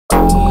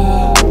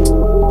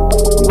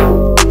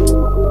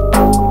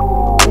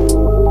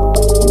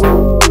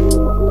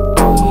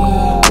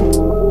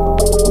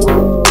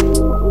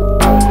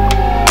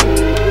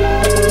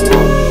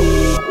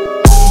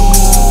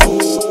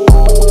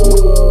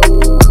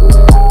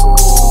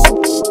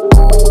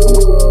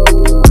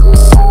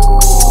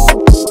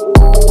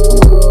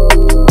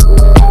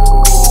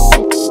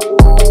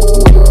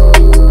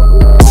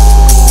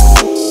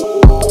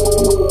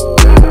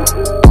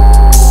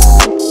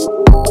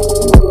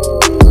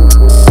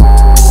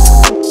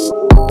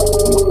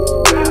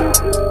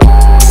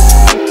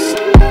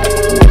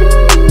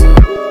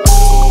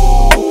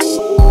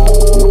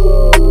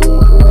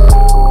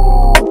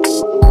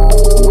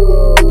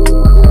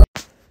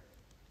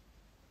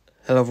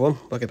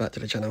welcome back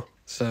to the channel.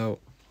 So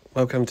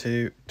welcome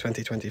to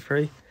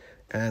 2023,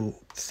 and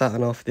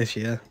starting off this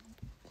year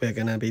we're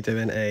going to be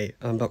doing a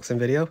unboxing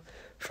video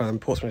from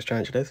Portsmouth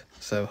Tarantulas,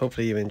 so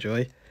hopefully you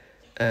enjoy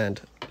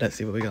and let's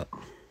see what we got.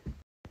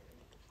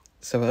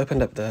 So I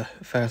opened up the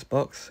first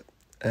box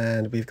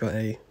and we've got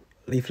a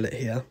leaflet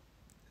here.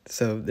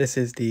 So this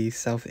is the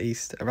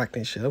Southeast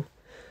Arachnid Show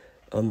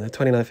on the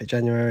 29th of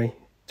January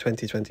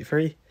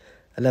 2023,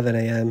 11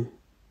 AM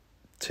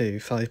to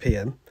 5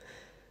 PM.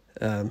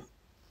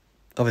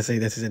 Obviously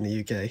this is in the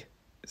UK,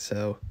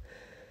 so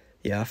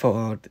yeah, I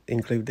thought I'd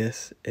include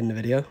this in the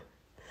video.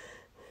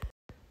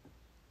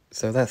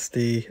 So that's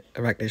the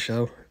Arachnid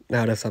Show.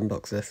 Now let's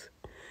unbox this.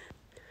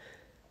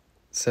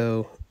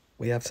 So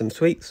we have some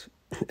sweets,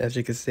 as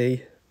you can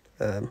see.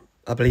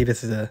 I believe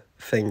this is a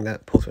thing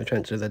that Portsmouth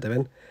Tarantulas are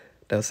doing.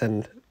 They'll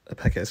send a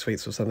packet of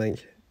sweets or something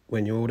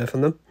when you order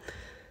from them.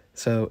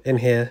 So in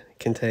here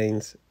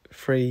contains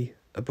 3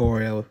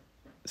 arboreal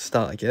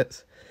starter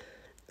kits.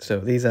 So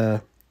these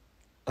are,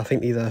 I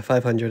think these are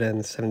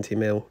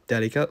 570ml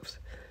deli cups,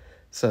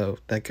 so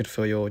they're good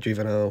for your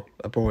juvenile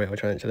arboreal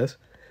tarantulas.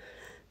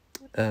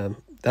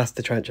 That's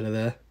the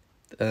tarantula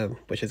there,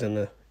 which is in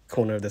the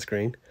corner of the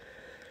screen.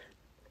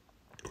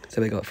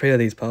 So we got 3 of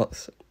these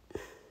pots,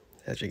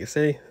 as you can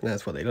see, and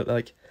that's what they look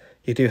like.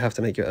 You do have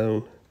to make your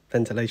own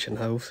ventilation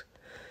holes,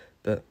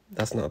 but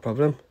that's not a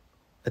problem.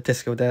 A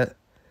disco deck,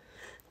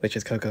 which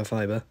is cocoa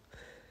fibre.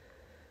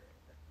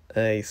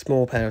 A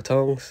small pair of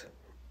tongs.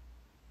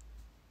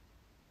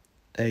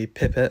 A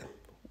pipette,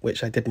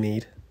 which I did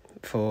need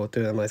for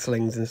doing my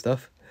slings and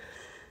stuff,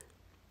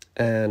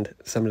 and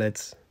some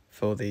lids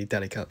for the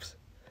deli cups.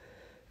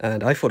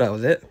 And I thought that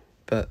was it,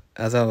 but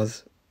as I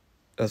was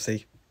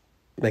obviously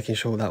making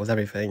sure that was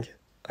everything,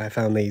 I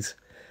found these.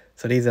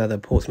 So these are the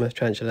Portsmouth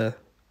Tarantula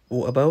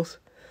water bowls.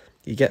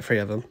 You get 3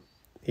 of them.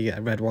 You get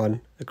a red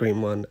one, a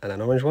green one, and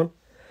an orange one.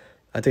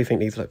 I do think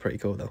these look pretty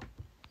cool though,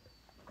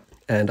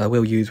 and I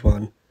will use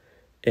one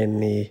in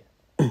the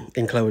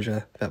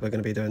enclosure that we're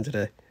going to be doing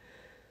today.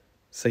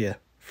 So yeah,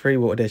 3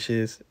 water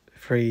dishes,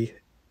 3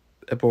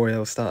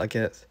 arboreal starter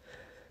kits,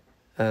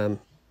 1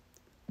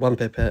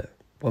 pipette,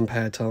 1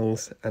 pair of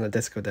tongs, and a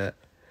disco deck.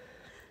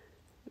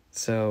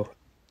 So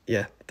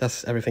yeah,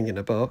 that's everything in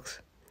the box.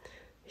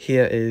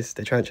 Here is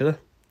the tarantula.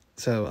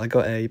 So I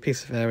got a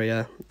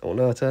Pisciferia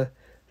ornata,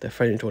 the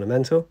French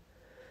ornamental.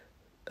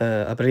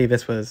 I believe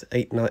this was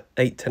 8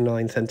 to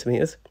 9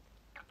 centimeters,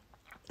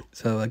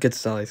 so a good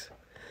size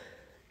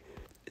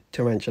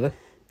tarantula.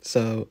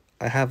 So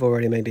I have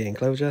already made the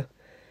enclosure.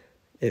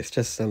 It's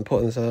just some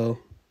pot and soil,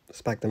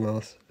 sphagnum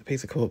moss, a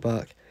piece of cork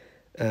bark,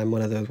 and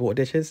one of those water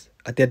dishes.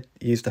 I did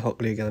use the hot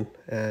glue gun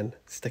and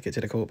stick it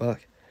to the cork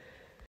bark.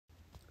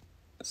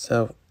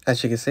 So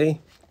as you can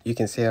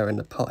see her in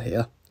the pot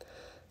here.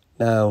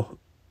 Now,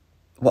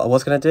 what I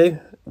was going to do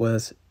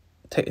was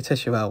take the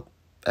tissue out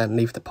and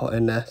leave the pot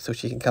in there so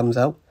she can come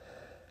out.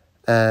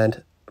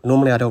 And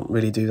normally I don't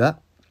really do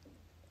that.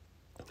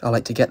 I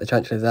like to get the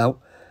tarantulas out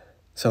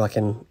so I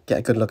can get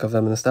a good look of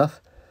them and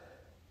stuff.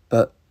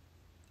 But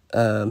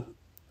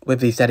with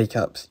these deli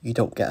cups, you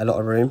don't get a lot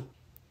of room,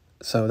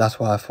 so that's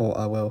why I thought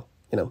I will,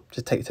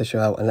 just take the tissue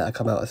out and let her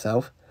come out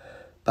herself.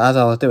 But as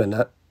I was doing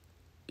that,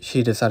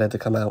 she decided to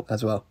come out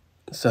as well.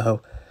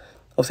 So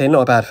obviously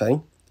not a bad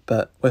thing,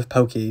 but with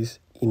pokies,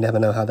 you never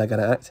know how they're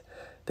going to act.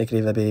 They could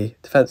either be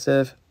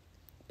defensive,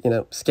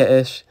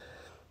 skittish,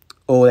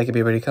 or they could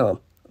be really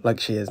calm, like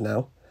she is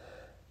now.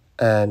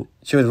 And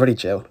she was really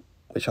chill,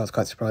 which I was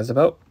quite surprised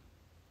about.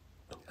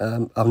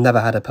 I've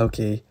never had a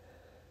pokey,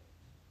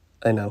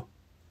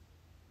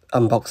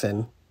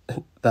 unboxing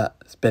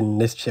that's been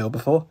this chill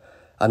before.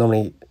 I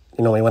normally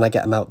when I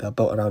get them out, they'll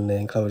bolt around the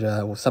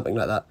enclosure or something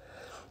like that.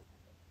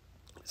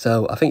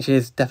 So I think she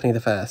is definitely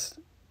the first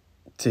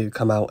to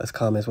come out as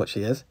calm as what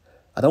she is.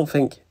 I don't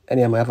think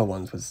any of my other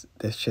ones was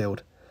this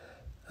chilled.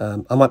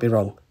 I might be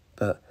wrong,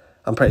 but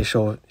I'm pretty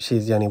sure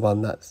she's the only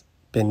one that's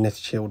been this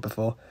chilled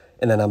before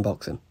in an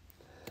unboxing.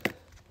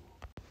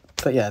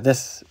 But yeah,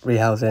 this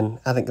rehousing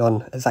hasn't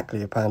gone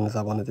exactly as planned as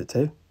I wanted it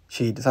to.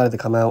 She decided to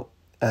come out,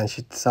 and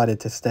she decided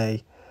to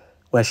stay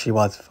where she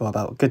was for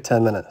about a good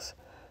 10 minutes,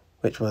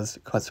 which was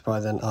quite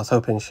surprising. I was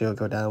hoping she would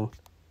go down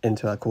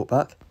into her cork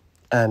bark,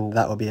 and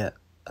that will be it.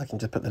 I can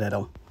just put the lid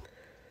on.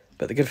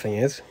 But the good thing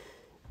is,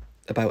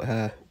 about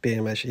her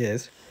being where she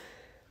is,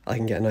 I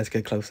can get a nice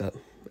good close-up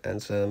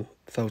and some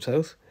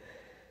photos.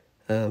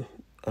 I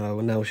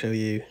will now show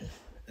you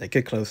a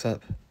good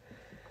close-up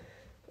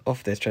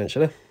of this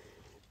tarantula.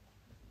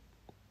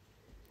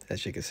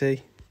 As you can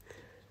see,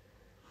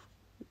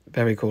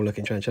 very cool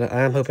looking tarantula.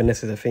 I am hoping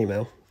this is a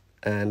female,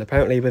 and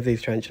apparently with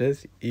these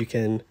tarantulas you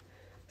can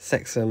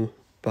sex them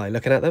by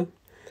looking at them.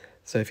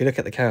 So if you look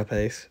at the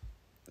carapace,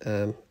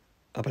 I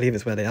believe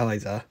it's where the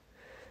eyes are.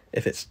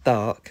 If it's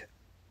dark,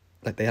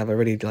 like they have a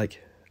really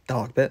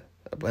dark bit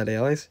where the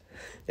eyes,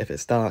 if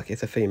it's dark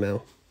it's a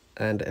female,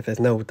 and if there's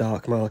no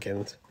dark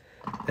markings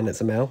then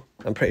it's a male.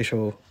 I'm pretty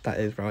sure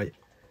that is right,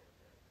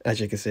 as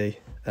you can see.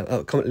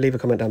 Leave a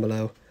comment down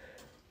below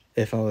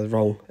if I was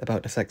wrong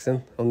about the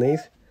sexing on these,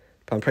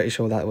 but I'm pretty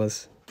sure that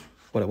was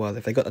what it was.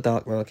 If they got a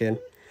dark marking,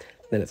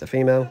 then it's a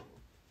female.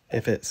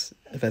 If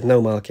there's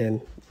no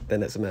marking,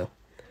 then it's a male.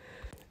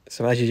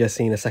 So as you just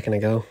seen a second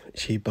ago,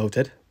 she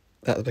bolted.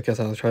 That was because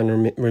I was trying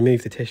to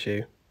remove the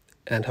tissue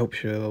and hope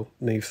she'll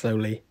move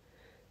slowly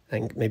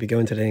and maybe go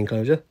into the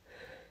enclosure.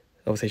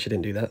 Obviously she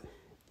didn't do that.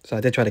 So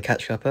I did try to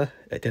catch up her,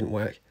 it didn't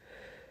work.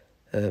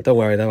 Don't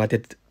worry though, I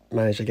did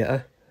manage to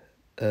get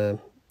her.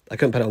 I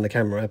couldn't put it on the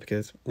camera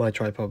because my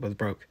tripod was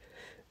broke.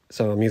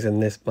 So I'm using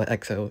my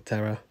Exo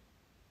Terra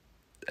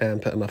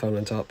and putting my phone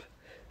on top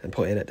and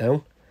putting it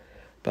down.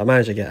 But I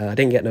managed to get her. I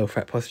didn't get no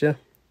threat posture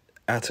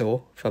at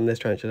all from this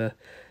tarantula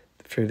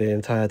through the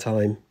entire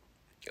time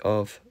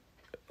of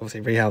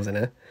obviously rehousing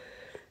her.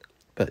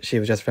 But she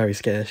was just very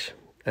skittish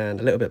and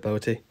a little bit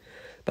boaty,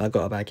 but I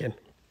got her back in.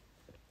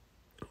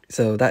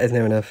 So that is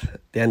near enough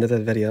the end of the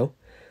video.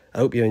 I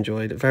hope you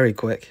enjoyed. Very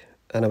quick.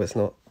 I know it's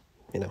not,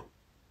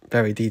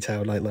 very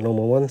detailed like my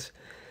normal ones,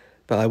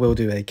 but I will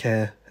do a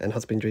care and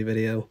husbandry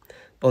video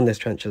on this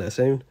tarantula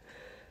soon.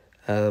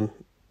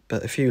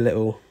 But a few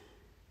little,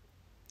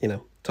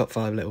 top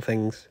 5 little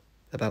things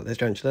about this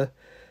tarantula.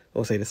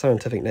 Also, the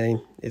scientific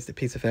name is the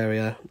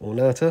Pisciferia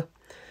ornata.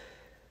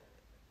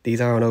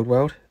 These are an old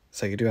world,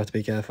 so you do have to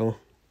be careful.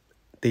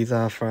 These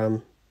are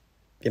from,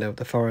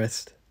 the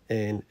forest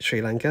in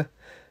Sri Lanka.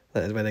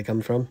 That is where they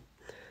come from.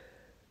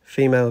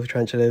 Female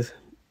tarantulas,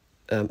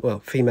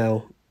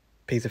 female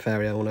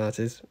Pisciferia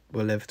ornatas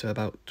will live to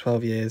about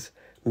 12 years.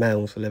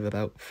 Males will live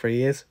about 3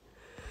 years.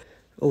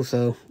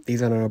 Also,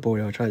 these are an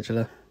arboreal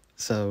tarantula,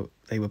 so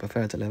they would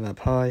prefer to live up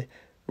high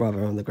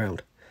rather on the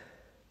ground.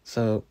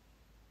 So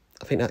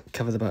I think that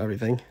covers about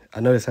everything. I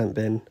know this hasn't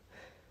been,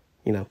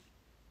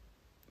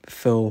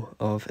 full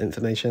of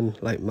information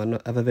like my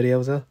other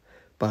videos are,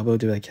 but I will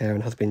do a care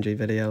and husbandry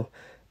video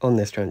on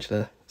this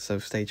tarantula, so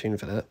stay tuned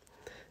for that.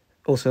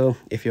 Also,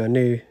 if you are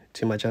new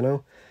to my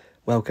channel,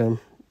 welcome.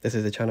 This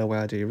is a channel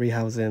where I do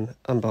rehousing,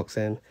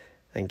 unboxing,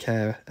 and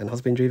care and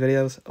husbandry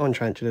videos on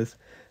tarantulas.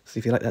 So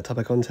if you like that type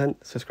of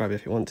content, subscribe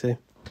if you want to.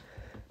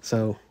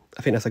 So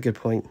I think that's a good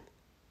point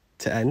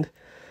to end.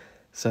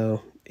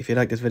 So if you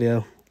like this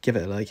video, give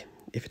it a like.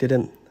 If you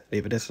didn't,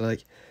 leave a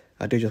dislike.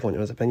 I do just want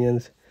your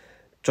opinions.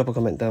 Drop a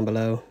comment down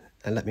below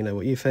and let me know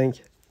what you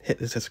think. Hit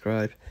the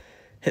subscribe,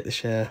 hit the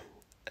share,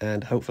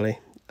 and hopefully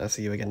I'll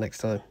see you again next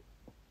time.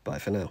 Bye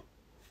for now.